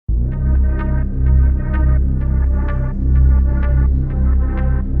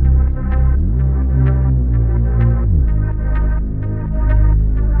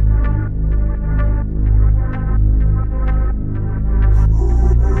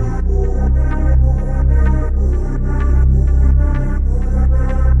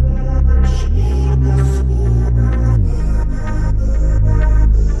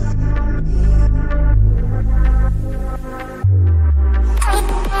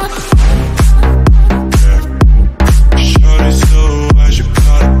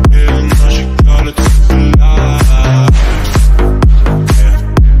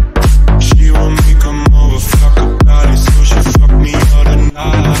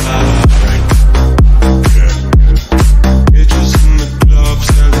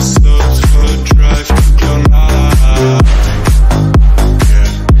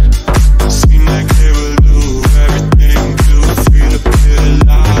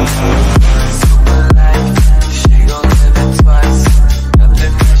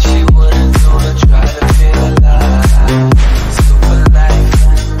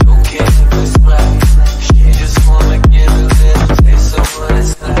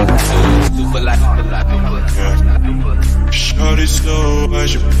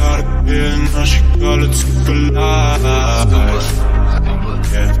call it Superlife.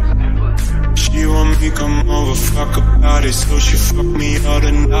 Yeah. She want me come over, fuck a party, so she fuck me all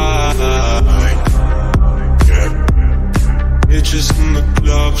the night. Yeah. Bitches in the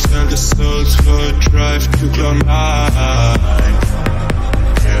club, sell the souls for a drive to Cloud9.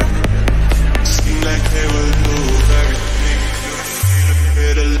 Yeah. Seem like they will move everything, feel a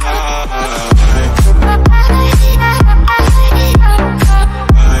bit alive.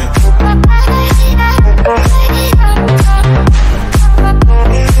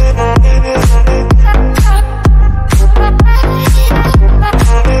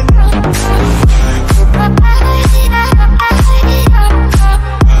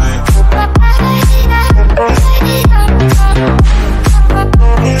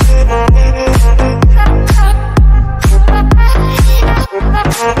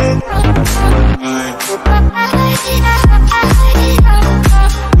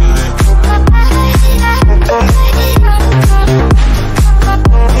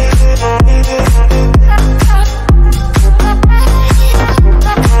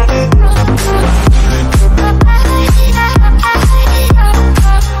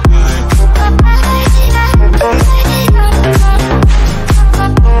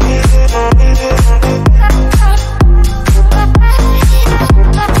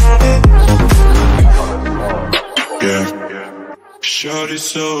 Shorty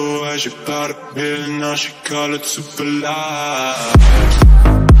so high, she bought a pill, now she call it Superlife.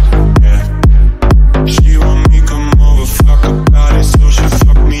 Yeah. She want me come over, fuck a body, so she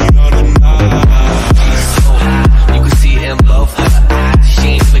fuck me all the night. So high, you can see it in both her eyes. She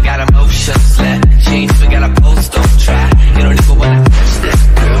ain't even got emotions left, she ain't even got a post, don't try. You don't even wanna touch that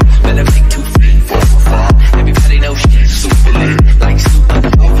girl, better make 2 feet for a fall. Everybody knows she's super lit, like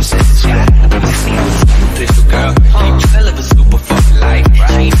super over since the sky. When you see her official girl, you can live a super fucking life.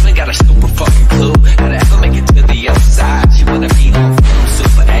 She ain't even got a super fucking clue how to ever make it to the other side. She wanna be on film,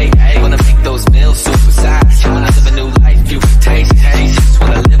 super A, wanna make those meals super size. She wanna live a new life, you can taste. She just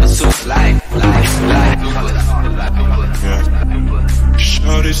wanna live a super life. Yeah.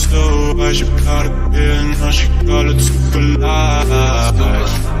 Shorty so high, she bought a pill, now she call it Superlife.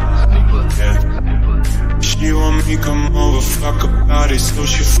 Yeah. She want me come over, fuck a body, so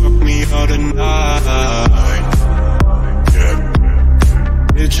she fuck me all the night. Yeah.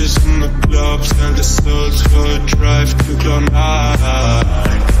 Bitches in the club, sell the souls for a drive to Cloud9.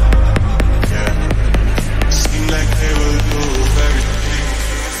 Yeah. Seem like they will move everything,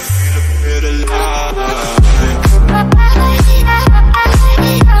 feel a bit alive.